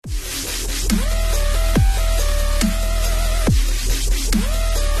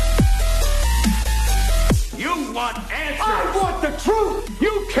want the truth?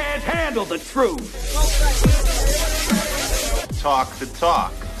 You can't handle the truth. Talk the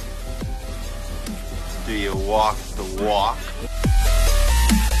talk. Do you walk the walk?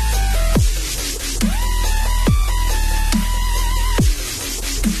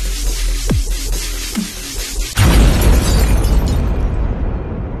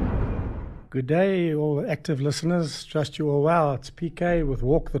 Good day, all active listeners. Trust you all well. It's PK with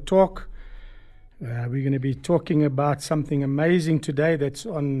Walk the Talk. We're going to be talking about something amazing today that's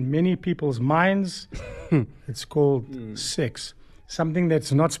on many people's minds. It's called sex. Something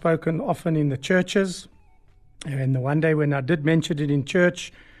that's not spoken often in the churches. And the one day when I did mention it in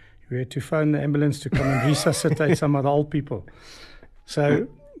church, we had to phone the ambulance to come and resuscitate some of the old people. So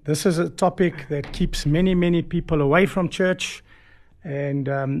this is a topic that keeps many, many people away from church. And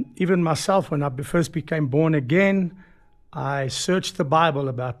even myself, when I first became born again, I searched the Bible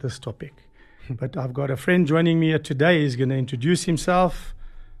about this topic. But I've got a friend joining me here today. He's going to introduce himself.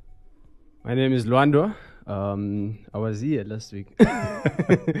 My name is Luando. I was here last week.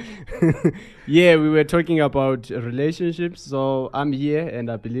 Yeah, we were talking about relationships. So I'm here,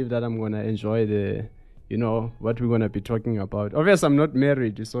 and I believe that I'm going to enjoy what we're going to be talking about. Obviously, I'm not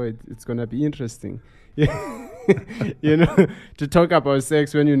married, so it's going to be interesting. Yeah. To talk about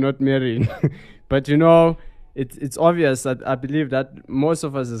sex when you're not married. But it's obvious that I believe that most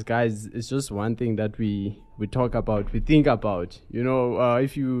of us as guys, it's just one thing that we talk about, we think about.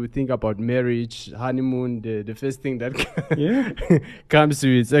 If you think about marriage, honeymoon, the first thing that comes to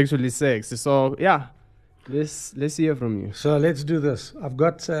you is actually sex. So yeah, let's hear from you. So let's do this. I've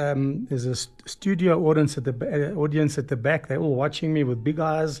got there's a studio audience at the back. They're all watching me with big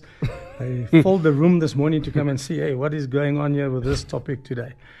eyes. They filled the room this morning to come and see, hey, what is going on here with this topic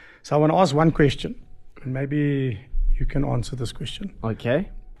today? So I want to ask one question, and maybe you can answer this question.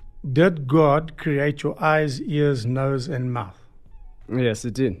 Okay. Did God create your eyes, ears, nose, and mouth? Yes,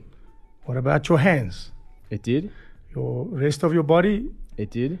 it did. What about your hands? It did. Your rest of your body?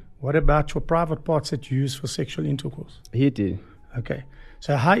 It did. What about your private parts that you use for sexual intercourse? He did. Okay.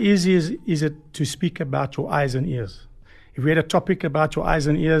 So how easy is it to speak about your eyes and ears? If we had a topic about your eyes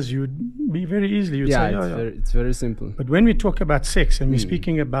and ears, you'd be very easily. You'd say, it's very simple. But when we talk about sex and we're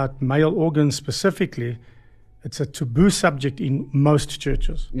speaking about male organs specifically, it's a taboo subject in most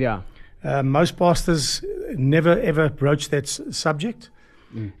churches. Yeah. Most pastors never ever broach that subject.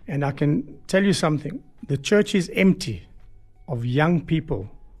 And I can tell you something. The church is empty of young people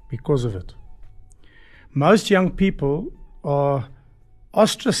because of it. Most young people are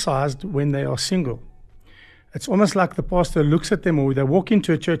ostracized when they are single. It's almost like the pastor looks at them, or they walk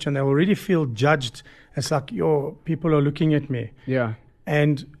into a church and they already feel judged. It's like, people are looking at me. Yeah.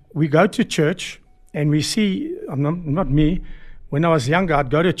 And we go to church and we see, not me, when I was younger, I'd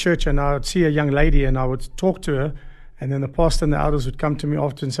go to church and I would see a young lady and I would talk to her, and then the pastor and the elders would come to me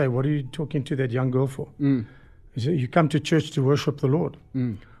after and say, what are you talking to that young girl for? You come to church to worship the Lord.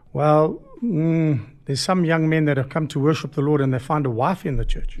 Well, there's some young men that have come to worship the Lord and they find a wife in the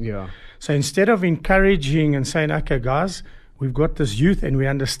church. Yeah. So instead of encouraging and saying, okay, guys, we've got this youth and we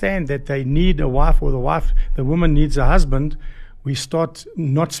understand that they need a wife, or the woman needs a husband, we start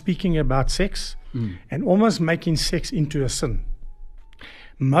not speaking about sex and almost making sex into a sin.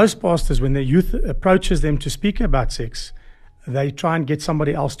 Most pastors, when their youth approaches them to speak about sex, they try and get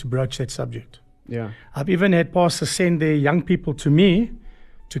somebody else to broach that subject. Yeah. I've even had pastors send their young people to me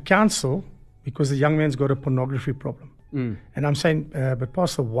to counsel because the young man's got a pornography problem. And I'm saying, but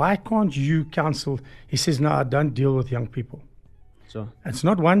pastor, why can't you counsel? He says, no, I don't deal with young people. So it's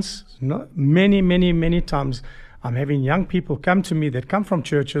not once, not many, many, many times. I'm having young people come to me that come from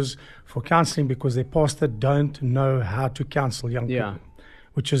churches for counseling because their pastor don't know how to counsel young people,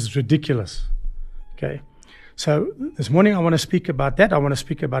 which is ridiculous. Okay. So this morning I want to speak about that. I want to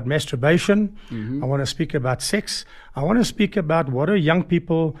speak about masturbation. I want to speak about sex. I want to speak about what are young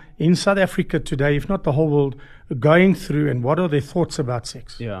people in South Africa today, if not the whole world, going through, and what are their thoughts about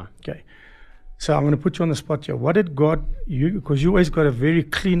sex. Yeah. Okay. So I'm going to put you on the spot here. What did God, because you always got a very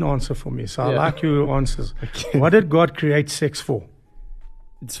clean answer for me, so I like your answers. Okay. What did God create sex for?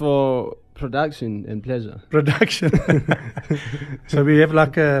 It's for production and pleasure. Production. So we have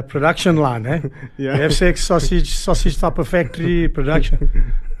like a production line, eh? Yeah. We have sex, sausage type of factory,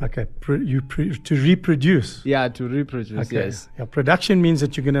 production. Okay, to reproduce. Yeah, to reproduce, okay. Yes. Yeah, production means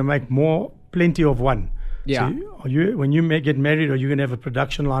that you're going to make plenty of one. Yeah. So when you get married, are you going to have a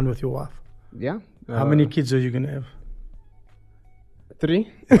production line with your wife? Yeah. How many kids are you going to have?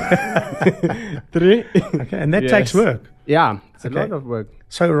 3. 3. Okay, and that takes work. Yeah, it's a lot of work.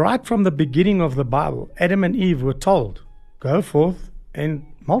 So right from the beginning of the Bible, Adam and Eve were told, go forth and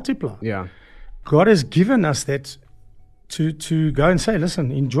multiply. Yeah. God has given us that to go and say,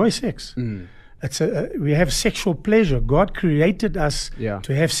 listen, enjoy sex. We have sexual pleasure. God created us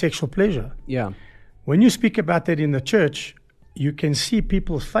to have sexual pleasure. Yeah. When you speak about that in the church, you can see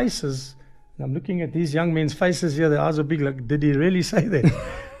people's faces. And I'm looking at these young men's faces here. Their eyes are big. Like, did he really say that?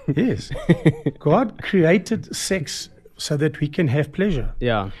 Yes. God created sex so that we can have pleasure.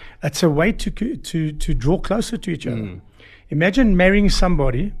 Yeah. It's a way to draw closer to each other. Imagine marrying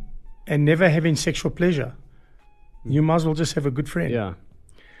somebody and never having sexual pleasure. You might as well just have a good friend. Yeah.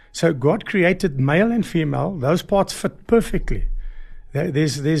 So God created male and female. Those parts fit perfectly.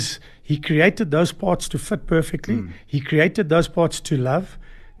 He created those parts to fit perfectly. He created those parts to love,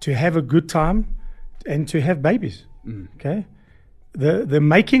 to have a good time, and to have babies. Okay? The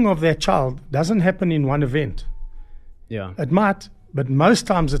making of that child doesn't happen in one event. Yeah. It might, but most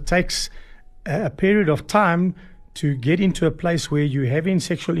times it takes a period of time to get into a place where you're having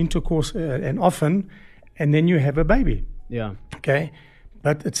sexual intercourse and often, and then you have a baby. Yeah. Okay?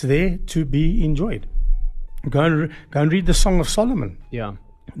 But it's there to be enjoyed. Go and read the Song of Solomon. Yeah.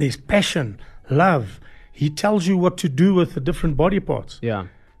 There's passion, love. He tells you what to do with the different body parts. Yeah.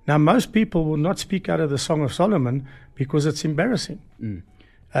 Now, most people will not speak out of the Song of Solomon because it's embarrassing.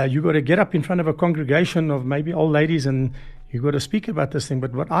 You've got to get up in front of a congregation of maybe old ladies and you've got to speak about this thing.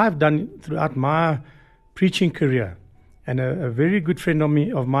 But what I've done throughout my preaching career, and a very good friend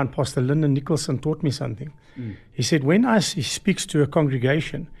of mine, Pastor Lyndon Nicholson, taught me something. He said, when he speaks to a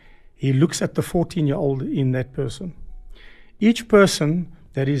congregation, he looks at the 14-year-old in that person. Each person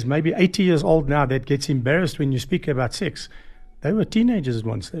that is maybe 80 years old now that gets embarrassed when you speak about sex, they were teenagers at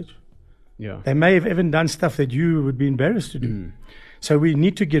one stage. Yeah. They may have even done stuff that you would be embarrassed to do. So we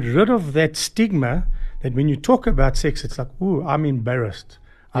need to get rid of that stigma that when you talk about sex, it's like, ooh, I'm embarrassed.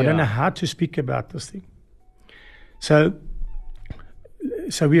 I don't know how to speak about this thing. So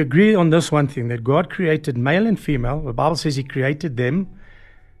we agree on this one thing, that God created male and female. The Bible says He created them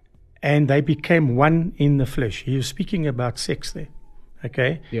and they became one in the flesh. He is speaking about sex there.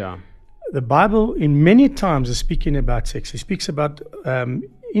 Okay? Yeah. The Bible in many times is speaking about sex. He speaks about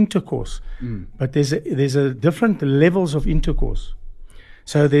intercourse. But there's a different levels of intercourse.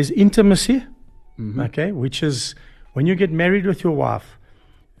 So there's intimacy, okay, which is when you get married with your wife,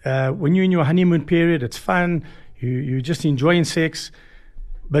 when you're in your honeymoon period, it's fun, you're just enjoying sex,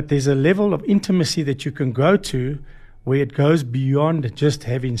 but there's a level of intimacy that you can go to where it goes beyond just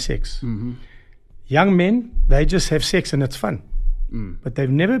having sex. Young men, they just have sex and it's fun, but they've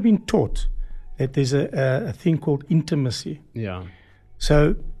never been taught that there's a thing called intimacy. Yeah.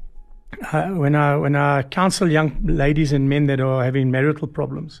 So when I counsel young ladies and men that are having marital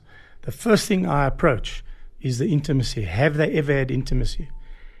problems, the first thing I approach is the intimacy. Have they ever had intimacy?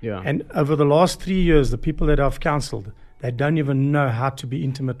 Yeah. And over the last 3 years, the people that I've counseled, they don't even know how to be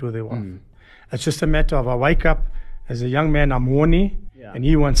intimate with their wife. It's just a matter of I wake up as a young man, I'm horny, and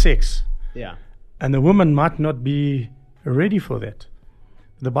he wants sex. Yeah. And the woman might not be ready for that.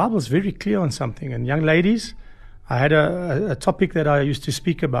 The Bible is very clear on something. And young ladies, I had a topic that I used to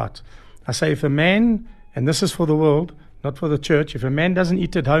speak about. I say if a man, and this is for the world, not for the church, if a man doesn't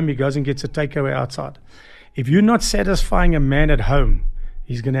eat at home, he goes and gets a takeaway outside. If you're not satisfying a man at home,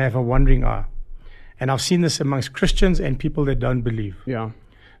 he's going to have a wandering eye. And I've seen this amongst Christians and people that don't believe. Yeah.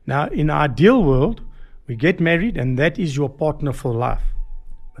 Now, in our ideal world, we get married and that is your partner for life.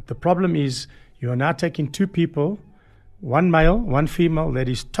 But the problem is you are now taking two people, one male, one female, that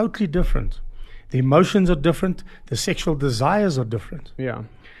is totally different. The emotions are different. The sexual desires are different. Yeah.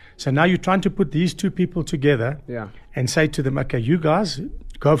 So now you're trying to put these two people together and say to them, okay, you guys,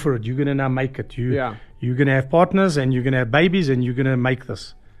 go for it. You're going to now make it. You're going to have partners and you're going to have babies and you're going to make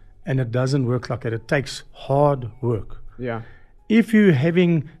this. And it doesn't work like that. It takes hard work. Yeah. If you're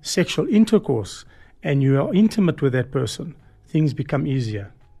having sexual intercourse and you are intimate with that person, things become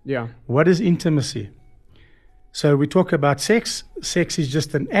easier. Yeah. What is intimacy? So we talk about sex. Sex is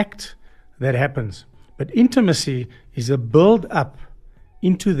just an act that happens. But intimacy is a build up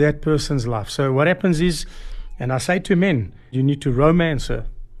into that person's life. So what happens is, and I say to men, you need to romance her.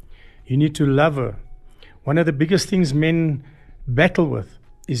 You need to love her. One of the biggest things men battle with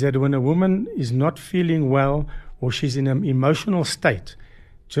is that when a woman is not feeling well or she's in an emotional state,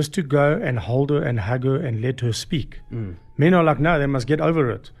 just to go and hold her and hug her and let her speak. Men are like, no, they must get over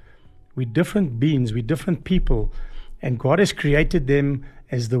it. We're different beings, we're different people, and God has created them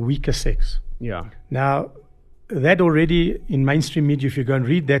as the weaker sex. Yeah. Now, that already in mainstream media, if you go and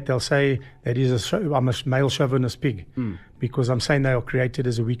read that, they'll say that I'm a male chauvinist pig because I'm saying they are created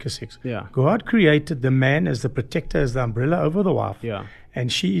as a weaker sex. Yeah. God created the man as the protector, as the umbrella over the wife,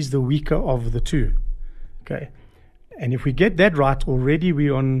 and she is the weaker of the two. Okay. And if we get that right, already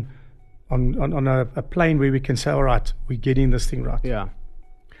we're on on a plane where we can say, all right, we're getting this thing right. Yeah.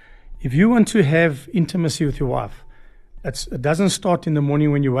 If you want to have intimacy with your wife, it doesn't start in the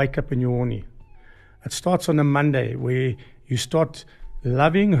morning when you wake up and you're horny. It starts on a Monday where you start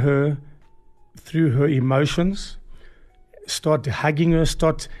loving her through her emotions, start hugging her,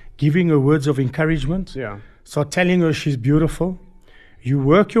 start giving her words of encouragement, Yeah. start telling her she's beautiful. You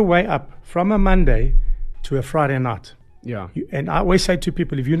work your way up from a Monday to a Friday night. Yeah. And I always say to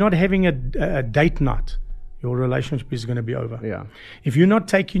people, if you're not having a date night, your relationship is going to be over. Yeah. If you're not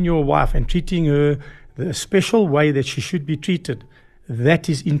taking your wife and treating her the special way that she should be treated, that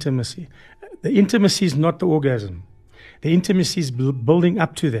is intimacy. The intimacy is not the orgasm. The intimacy is building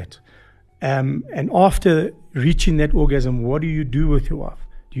up to that. And after reaching that orgasm, what do you do with your wife?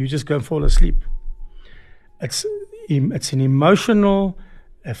 Do you just go and fall asleep? It's an emotional,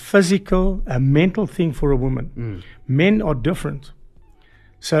 a physical, a mental thing for a woman. Men are different.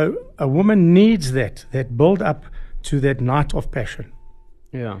 So a woman needs that build up to that night of passion.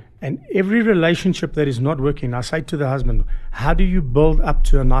 Yeah. And every relationship that is not working, I say to the husband, how do you build up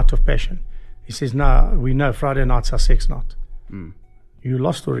to a night of passion? He says, no, we know Friday nights are sex night. You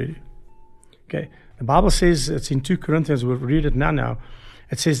lost already. Okay. The Bible says, it's in 2 Corinthians, we'll read it now.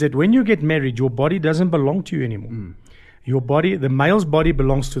 It says that when you get married, your body doesn't belong to you anymore. Your body, the male's body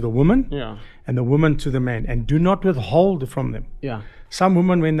belongs to the woman, Yeah. and the woman to the man. And do not withhold from them. Yeah. Some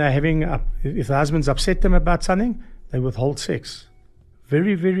women, when they're if the husband's upset them about something, they withhold sex.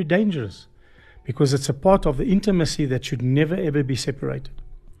 Very, very dangerous. Because it's a part of the intimacy that should never, ever be separated.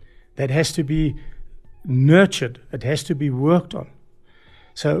 That has to be nurtured. It has to be worked on.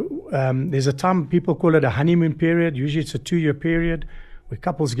 So there's a time, people call it a honeymoon period. Usually it's a 2-year period where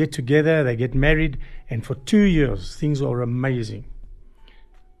couples get together, they get married, and for 2 years, things are amazing.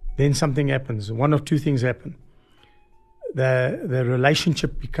 Then something happens. One of two things happen. The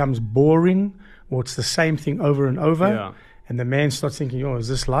relationship becomes boring, or it's the same thing over and over. Yeah. And the man starts thinking, oh, is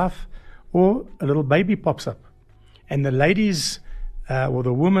this life? Or a little baby pops up. And the lady's or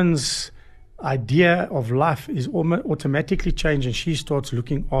the woman's idea of life is automatically changed, and she starts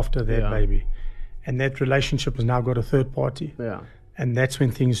looking after that Yeah. baby. And that relationship has now got a third party. Yeah. And that's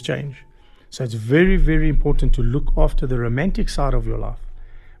when things change. So it's very, very important to look after the romantic side of your life.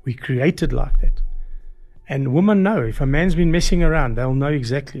 We created like that. And women know, if a man's been messing around, they'll know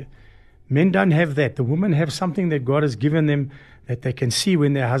exactly. Men don't have that. The women have something that God has given them that they can see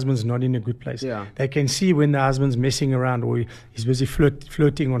when their husband's not in a good place. Yeah. They can see when their husband's messing around, or he's busy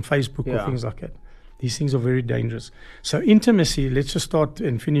flirting on Facebook or Yeah. things like that. These things are very dangerous. So intimacy, let's just start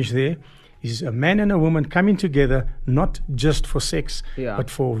and finish there, is a man and a woman coming together, not just for sex, Yeah. but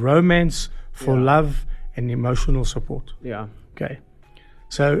for romance, for Yeah. love, and emotional support. Yeah. Okay.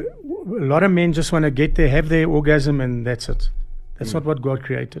 So a lot of men just want to get there, have their orgasm, and that's it. That's not what God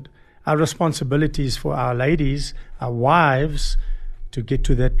created. Our responsibility is for our ladies, our wives, to get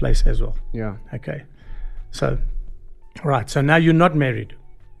to that place as well. Yeah. Okay. So, right. So now you're not married,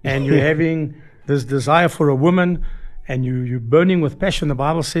 and you're having this desire for a woman, and you're burning with passion. The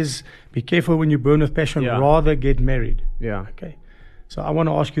Bible says, be careful when you burn with passion, Yeah. rather get married. Yeah. Okay. So I want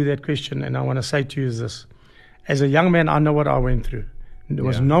to ask you that question, and I want to say to you is this. As a young man, I know what I went through. There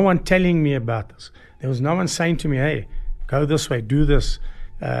was Yeah. no one telling me about this. There was no one saying to me, hey, go this way, do this,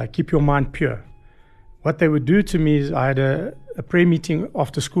 keep your mind pure. What they would do to me is I had a prayer meeting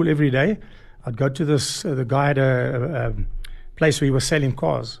after school every day. I'd go to this, the guy had a place where he was selling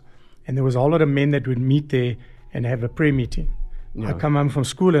cars. And there was a whole lot of men that would meet there and have a prayer meeting. Yeah. I'd come home from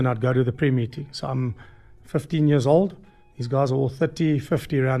school and I'd go to the prayer meeting. So I'm 15 years old. These guys are all 30,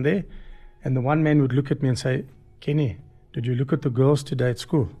 50 around there. And the one man would look at me and say, Kenny, did you look at the girls today at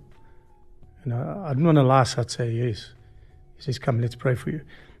school? And I didn't want to lie, so I'd say, yes. He says, come, let's pray for you.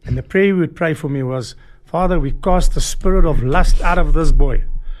 And the prayer he would pray for me was, Father, we cast the spirit of lust out of this boy.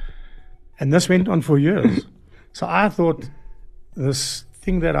 And this went on for years. So I thought this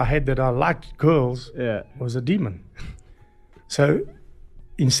thing that I had, that I liked girls, Yeah. was a demon. So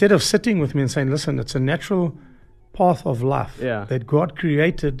instead of sitting with me and saying, listen, it's a natural path of life Yeah. that God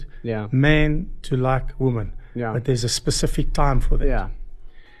created Yeah. man to like woman. Yeah. But there's a specific time for that. Yeah.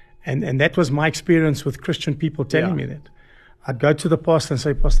 And that was my experience with Christian people telling Yeah. me that. I'd go to the pastor and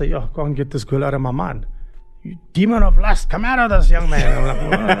say, Pastor, I can't get this girl out of my mind. You demon of lust, come out of this, young man. I'm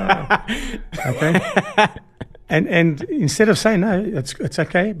like, "Whoa." Okay. And instead of saying, no, it's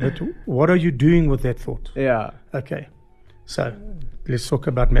okay, but what are you doing with that thought? Yeah. Okay. So let's talk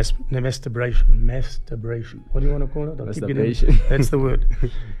about masturbation. Masturbation. What do you want to call it? I'll keep it in. Masturbation. That's the word.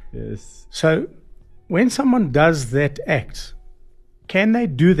 Yes. So when someone does that act, can they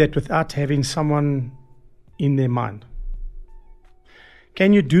do that without having someone in their mind?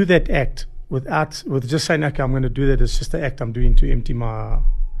 can you do that act with just saying, okay, I'm going to do that? It's just the act I'm doing to empty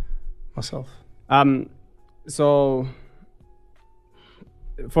myself. So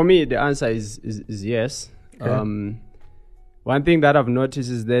for me, the answer is yes. Okay. One thing that I've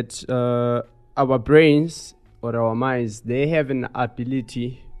noticed is that our brains or our minds, they have an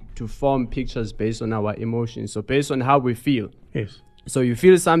ability to form pictures based on our emotions, so based on how we feel. Yes. So you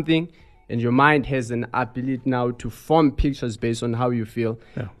feel something, and your mind has an ability now to form pictures based on how you feel.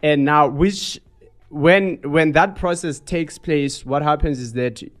 Yeah. And now, when that process takes place, what happens is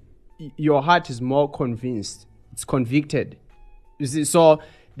that your heart is more convinced. It's convicted. You see, so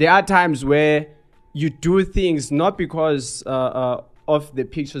there are times where you do things not because of the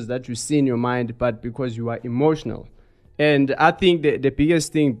pictures that you see in your mind, but because you are emotional. And I think the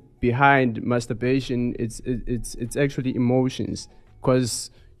biggest thing behind masturbation, it's actually emotions, because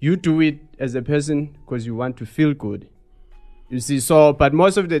you do it as a person because you want to feel good. You see, so but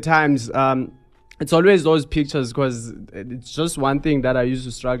most of the times it's always those pictures, because it's just one thing that I used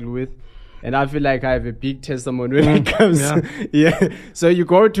to struggle with. And I feel like I have a big testimony when it comes. Yeah. So you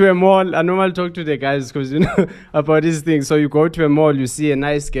go to a mall. I normally talk to the guys because about these things. So you go to a mall, you see a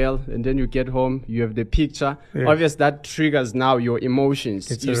nice girl, and then you get home, you have the picture. Yeah. Obviously, that triggers now your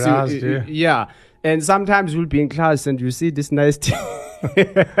emotions. It's aroused, yeah. And sometimes you'll be in class and you see this nice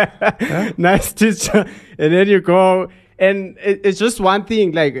nice teacher, and then you go, and it's just one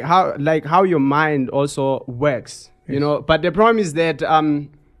thing, like how your mind also works, yes. But the problem is that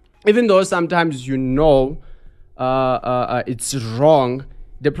even though sometimes it's wrong,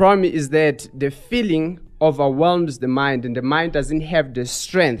 the problem is that the feeling overwhelms the mind, and the mind doesn't have the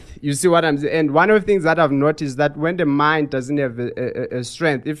strength. You see what I'm saying? And one of the things that I've noticed, that when the mind doesn't have a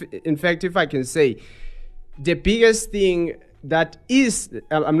strength, if I can say, the biggest thing that is,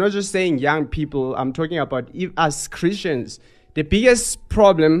 I'm not just saying young people, I'm talking about as Christians, the biggest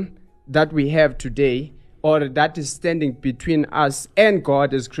problem that we have today, or that is standing between us and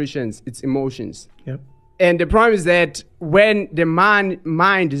God as Christians, it's emotions. Yep. And the problem is that when the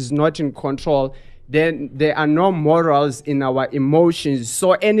mind is not in control, then there are no morals in our emotions,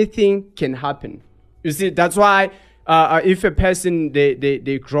 so anything can happen. You see, that's why if a person,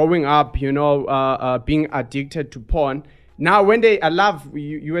 they growing up, being addicted to porn, now when I love,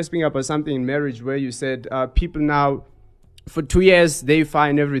 you were speaking about something in marriage where you said people now, for 2 years, they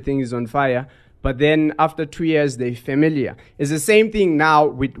find everything is on fire. But then after 2 years, they're familiar. It's the same thing now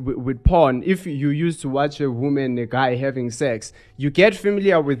with porn. If you used to watch a woman, a guy having sex, you get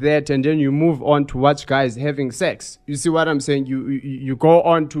familiar with that, and then you move on to watch guys having sex. You see what I'm saying? You go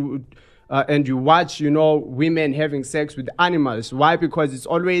on to and you watch, women having sex with animals. Why? Because it's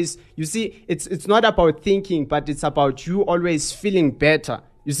always, you see, it's not about thinking, but it's about you always feeling better.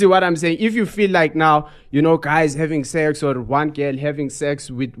 You see what I'm saying? If you feel like now, guys having sex, or one girl having sex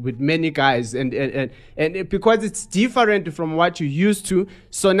with many guys, and because it's different from what you used to,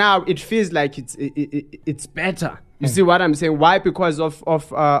 so now it feels like it's better. You see what I'm saying? Why? Because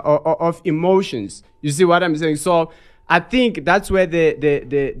of emotions. You see what I'm saying? So I think that's where the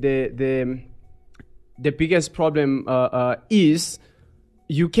biggest problem is.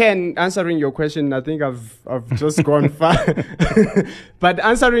 You can, answering your question, I think I've just gone far. But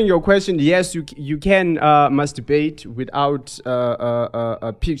answering your question, yes, you can masturbate without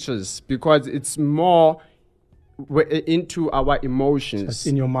pictures, because it's more into our emotions. So it's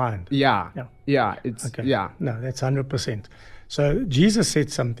in your mind. Yeah. It's okay. Yeah. No, that's 100%. So Jesus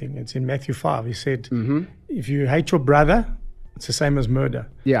said something. It's in Matthew 5. He said, if you hate your brother, it's the same as murder.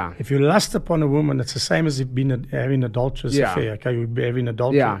 Yeah. If you lust upon a woman, it's the same as having adulterous affair. Okay, you'd be having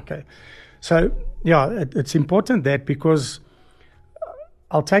adultery. Yeah. Okay. So, it's important that, because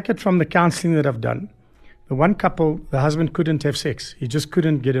I'll take it from the counseling that I've done. The one couple, the husband couldn't have sex. He just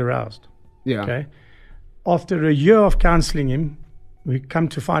couldn't get aroused. Yeah. Okay. After a year of counseling him, we come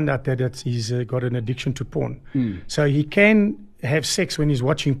to find out that he's got an addiction to porn. So he can have sex when he's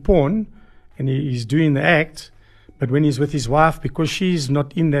watching porn and he's doing the act. But when he's with his wife, because she's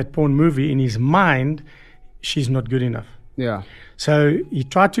not in that porn movie, in his mind, she's not good enough. Yeah. So he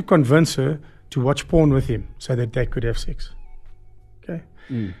tried to convince her to watch porn with him so that they could have sex. Okay.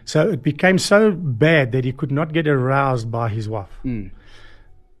 So it became so bad that he could not get aroused by his wife.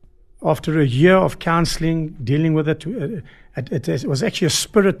 After a year of counseling, dealing with it, it was actually a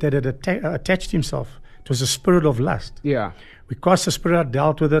spirit that had attached himself. It was a spirit of lust. Yeah. We cast the spirit out,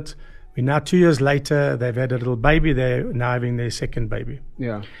 dealt with it. We're now 2 years later, they've had a little baby, they're now having their second baby.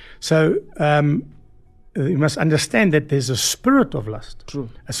 Yeah. So you must understand that there's a spirit of lust. True.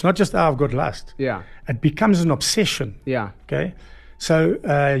 It's not just, I've got lust. Yeah. It becomes an obsession. Yeah. Okay. So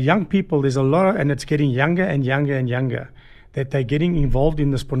young people, there's a lot and it's getting younger and younger and younger. that they're getting involved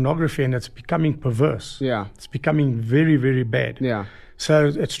in this pornography and it's becoming perverse. Yeah. It's becoming very, very bad. Yeah. So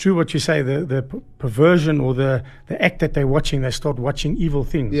it's true what you say, the perversion or the act that they're watching, they start watching evil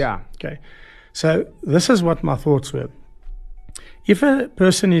things. Yeah. Okay. So this is what my thoughts were. If a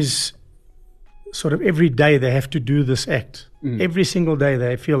person is sort of every day they have to do this act, every single day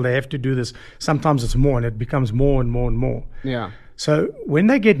they feel they have to do this, sometimes it's more and it becomes more and more and more. Yeah. So when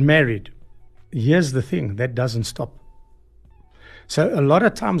they get married, here's the thing, that doesn't stop. So a lot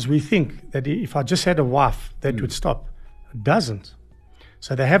of times we think that if I just had a wife, that would stop. It doesn't.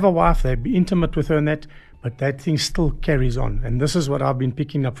 So they have a wife, they be intimate with her and that, but that thing still carries on. And this is what I've been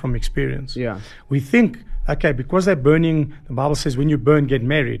picking up from experience. Yeah. We think, okay, because they're burning, the Bible says when you burn, get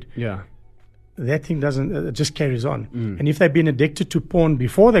married. Yeah. That thing doesn't, it just carries on. And if they've been addicted to porn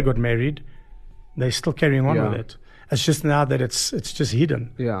before they got married, they're still carrying on with it. It's just now that it's just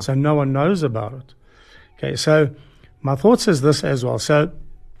hidden. Yeah. So no one knows about it. Okay, so my thoughts is this as well. So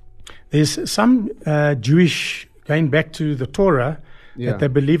there's some Jewish, going back to the Torah, that they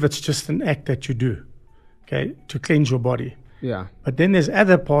believe it's just an act that you do, okay, to cleanse your body. Yeah. But then there's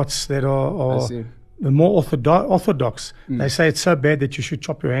other parts that are the more orthodox. They say it's so bad that you should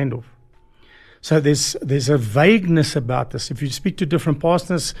chop your hand off. So there's a vagueness about this. If you speak to different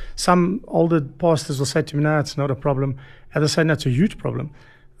pastors, some older pastors will say to me, no, it's not a problem. Others say, no, it's a huge problem.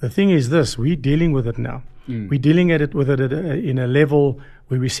 The thing is this, we're dealing with it now. We're dealing with it in a level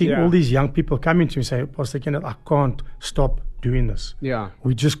where we're seeing all these young people coming to me and say, Pastor Kenneth, I can't stop doing this. Yeah.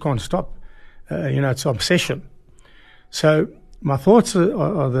 We just can't stop. It's obsession. So my thoughts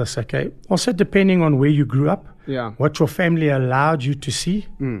are this, okay? Also depending on where you grew up, what your family allowed you to see,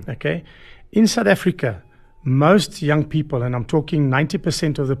 okay? In South Africa, most young people, and I'm talking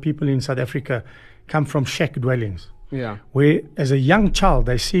 90% of the people in South Africa, come from shack dwellings. Yeah. Where, as a young child,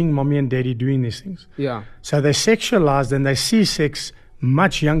 they're seeing mommy and daddy doing these things. Yeah. So they're sexualized and they see sex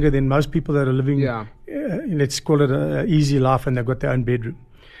much younger than most people that are living, let's call it an easy life, and they've got their own bedroom.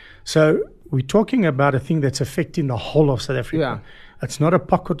 So we're talking about a thing that's affecting the whole of South Africa. Yeah. It's not a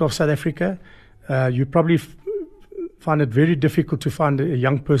pocket of South Africa. You probably find it very difficult to find a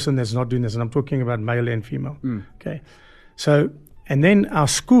young person that's not doing this, and I'm talking about male and female. Okay. So, and then our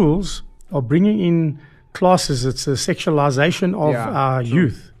schools are bringing in classes. It's a sexualization of our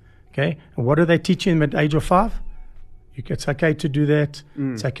youth. Okay. And what are they teaching them at the age of 5? It's okay to do that.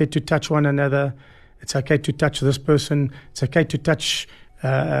 It's okay to touch one another. It's okay to touch this person. It's okay to touch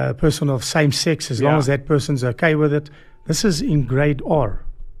a person of same sex as long as that person's okay with it. This is in grade R.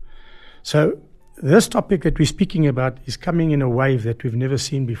 So this topic that we're speaking about is coming in a wave that we've never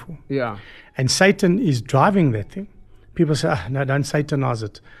seen before. Yeah. And Satan is driving that thing. People say, no, don't satanize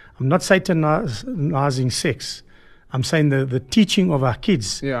it. I'm not satanizing sex. I'm saying the teaching of our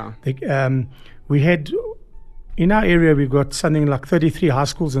kids. Yeah. We had, in our area, we've got something like 33 high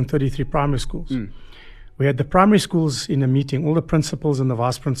schools and 33 primary schools. We had the primary schools in a meeting, all the principals and the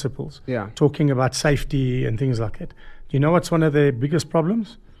vice principals, talking about safety and things like that. Do you know what's one of the biggest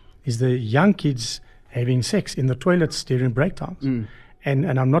problems? Is the young kids having sex in the toilets during break times.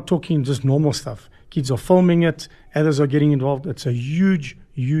 And I'm not talking just normal stuff. Kids are filming it, others are getting involved. It's a huge,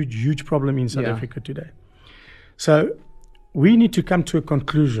 huge, huge problem in South Africa today. So we need to come to a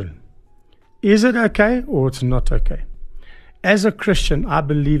conclusion. Is it okay or it's not okay? As a Christian, I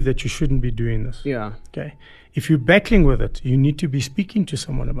believe that you shouldn't be doing this. Yeah. Okay. If you're battling with it, you need to be speaking to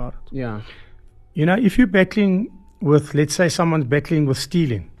someone about it. Yeah. You know, if you're battling with, let's say someone's battling with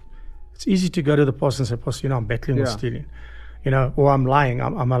stealing, it's easy to go to the pastor and say, Pastor, I'm battling with stealing. Or I'm lying.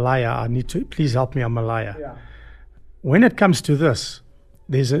 I'm a liar. I need to, please help me. I'm a liar. Yeah. When it comes to this,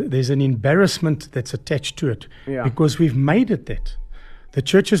 there's an embarrassment that's attached to it because we've made it that. The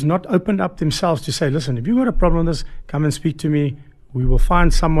church has not opened up themselves to say, listen, if you've got a problem with this, come and speak to me. We will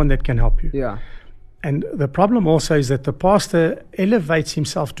find someone that can help you. Yeah. And the problem also is that the pastor elevates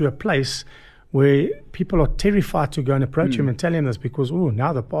himself to a place where people are terrified to go and approach him and tell him this because,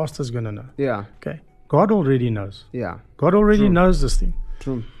 now the pastor's going to know. Yeah. Okay. God already knows. Yeah. God already knows this thing.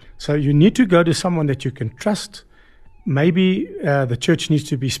 True. So you need to go to someone that you can trust. Maybe the church needs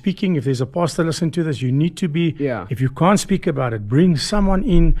to be speaking. If there's a pastor listening to this, you need to be, if you can't speak about it, bring someone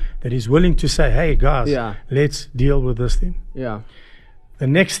in that is willing to say, hey, guys, let's deal with this thing. Yeah. The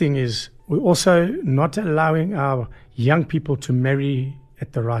next thing is we're also not allowing our young people to marry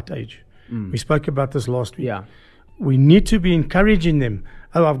at the right age. We spoke about this last week. Yeah. We need to be encouraging them.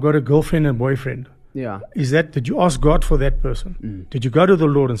 Oh, I've got a girlfriend and boyfriend. Yeah. Did you ask God for that person? Did you go to the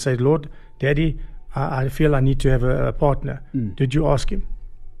Lord and say, Lord, Daddy, I feel I need to have a partner. Did you ask him?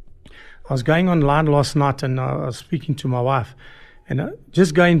 I was going online last night and I was speaking to my wife And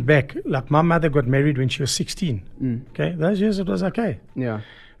just going back, like my mother got married when she was 16. Okay, those years it was okay. Yeah.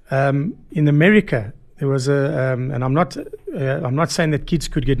 In America, there was and I'm not saying that kids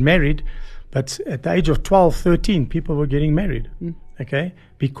could get married, but at the age of 12, 13, people were getting married. Okay,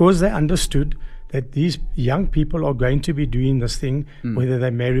 because they understood that these young people are going to be doing this thing whether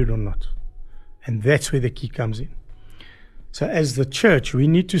they're married or not. And that's where the key comes in. So as the church, we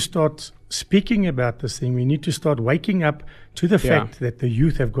need to start speaking about this thing. We need to start waking up to the fact that the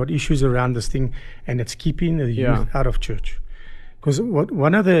youth have got issues around this thing, and it's keeping the youth out of church. Because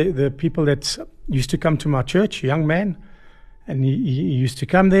one of the people that used to come to my church, a young man, and he used to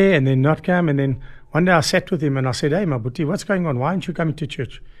come there and then not come. And then one day I sat with him and I said, "Hey, Mabuti, what's going on? Why aren't you coming to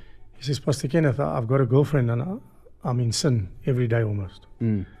church?" He says, "Pastor Kenneth, I've got a girlfriend and I'm in sin every day almost."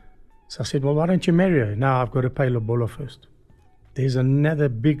 So I said, "Well, why don't you marry her?" "Now I've got to pay lobola first." There's another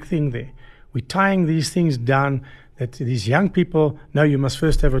big thing there. We're tying these things down that these young people, no, you must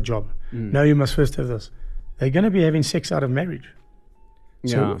first have a job. No, you must first have this. They're going to be having sex out of marriage.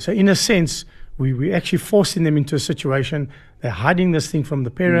 So in a sense, we're actually forcing them into a situation. They're hiding this thing from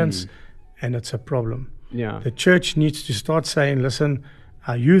the parents, and it's a problem. Yeah. The church needs to start saying, listen,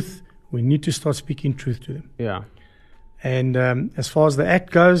 our youth, we need to start speaking truth to them. Yeah. And as far as the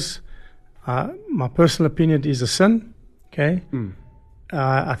act goes, my personal opinion is a sin. Okay.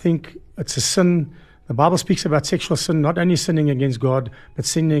 I think it's a sin. The Bible speaks about sexual sin, not only sinning against God, but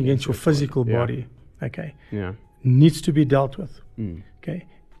sinning against your physical body. Okay. Yeah. Needs to be dealt with. Okay.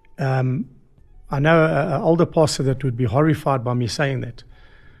 I know an older pastor that would be horrified by me saying that.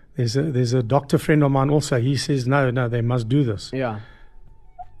 There's a doctor friend of mine also. He says, no, they must do this. Yeah.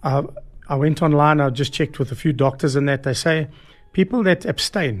 I went online. I just checked with a few doctors and that. They say people that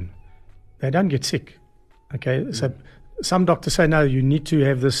abstain, they don't get sick. Okay. So some doctors say, no, you need to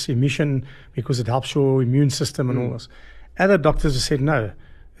have this emission because it helps your immune system and all this. Other doctors have said, no,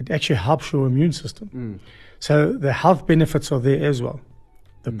 it actually helps your immune system. So the health benefits are there as well.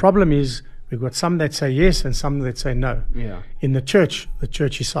 The problem is we've got some that say yes and some that say no. Yeah. In the church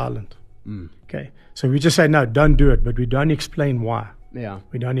is silent. Okay. So we just say, no, don't do it, but we don't explain why. Yeah.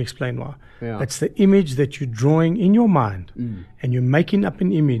 We don't explain why. Yeah. It's the image that you're drawing in your mind, and you're making up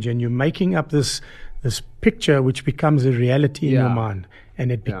an image, and you're making up this picture which becomes a reality in your mind,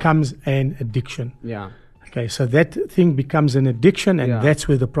 and it becomes an addiction. Yeah. Okay, so that thing becomes an addiction, and that's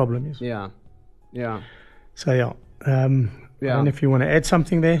where the problem is. Yeah. Yeah. So I don't know if you want to add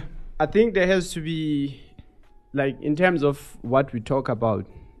something there. I think there has to be, like, in terms of what we talk about,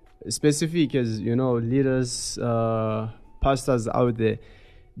 specific as, leaders, pastors out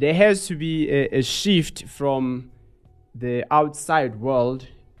there has to be a shift from the outside world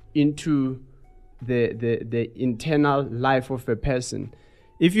into the internal life of a person.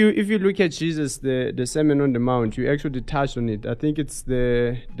 If you look at Jesus, the Sermon on the Mount, you actually touched on it. I think it's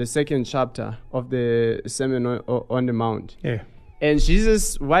the second chapter of the Sermon on the Mount. Yeah. And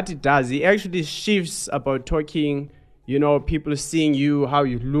Jesus, what he does, he actually shifts about talking, people seeing you, how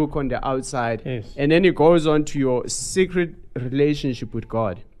you look on the outside. Yes. And then he goes on to your secret relationship with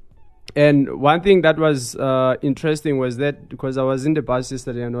God. And one thing that was interesting was that, because I was in the bus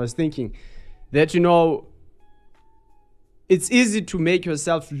yesterday and I was thinking that, it's easy to make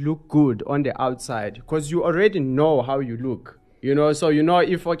yourself look good on the outside because you already know how you look. So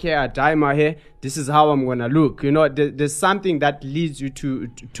if, okay, I dye my hair, this is how I'm going to look. There's something that leads you to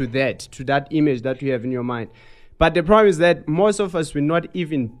that image that you have in your mind. But the problem is that most of us were not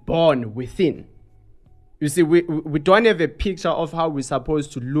even born within. You see, we don't have a picture of how we're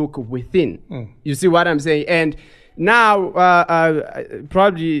supposed to look within. You see what I'm saying? And now,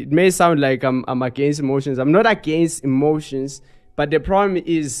 probably it may sound like I'm against emotions. I'm not against emotions, but the problem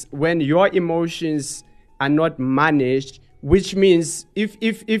is when your emotions are not managed, which means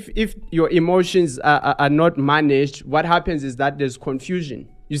if your emotions are not managed, what happens is that there's confusion.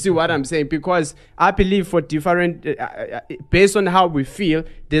 You see what I'm saying? Because I believe for different, based on how we feel,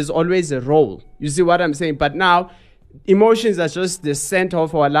 there's always a role. You see what I'm saying? But now, emotions are just the center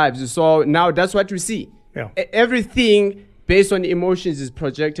of our lives. So now that's what we see. Yeah. Everything based on emotions is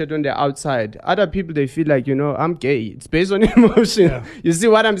projected on the outside. Other people, they feel like, I'm gay. It's based on emotion. Yeah. You see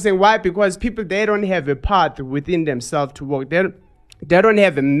what I'm saying? Why? Because people, they don't have a path within themselves to walk. They don't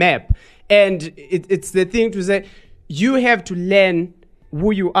have a map. And it's the thing to say, you have to learn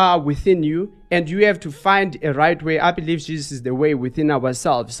who you are within you, and you have to find a right way. I believe Jesus is the way within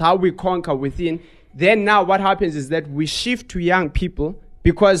ourselves, how we conquer within. Then now what happens is that we shift to young people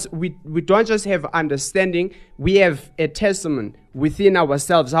because we don't just have understanding, we have a testament within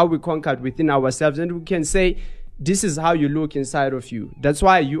ourselves, how we conquered within ourselves, and we can say, this is how you look inside of you. That's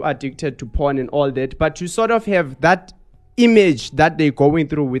why you are addicted to porn and all that. But you sort of have that image that they're going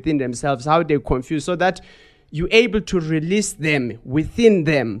through within themselves, how they're confused, so that you're able to release them within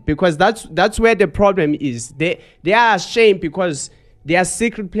them, because that's where the problem is. They are ashamed because their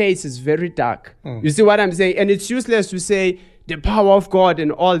secret place is very dark. You see what I'm saying? And it's useless to say the power of God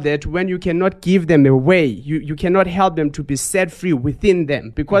and all that when you cannot give them a way. You cannot help them to be set free within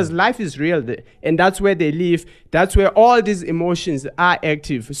them, because life is real there, and that's where they live. That's where all these emotions are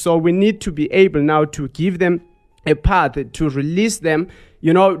active. So we need to be able now to give them a path, to release them,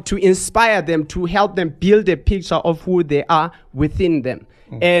 to inspire them, to help them build a picture of who they are within them.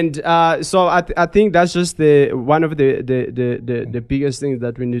 And so I think that's just one of the biggest things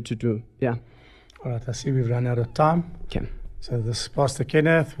that we need to do. Yeah. All right, I see we've run out of time. Okay. So this is Pastor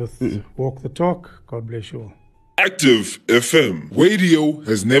Kenneth with Walk the Talk. God bless you all. Active FM. Radio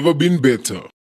has never been better.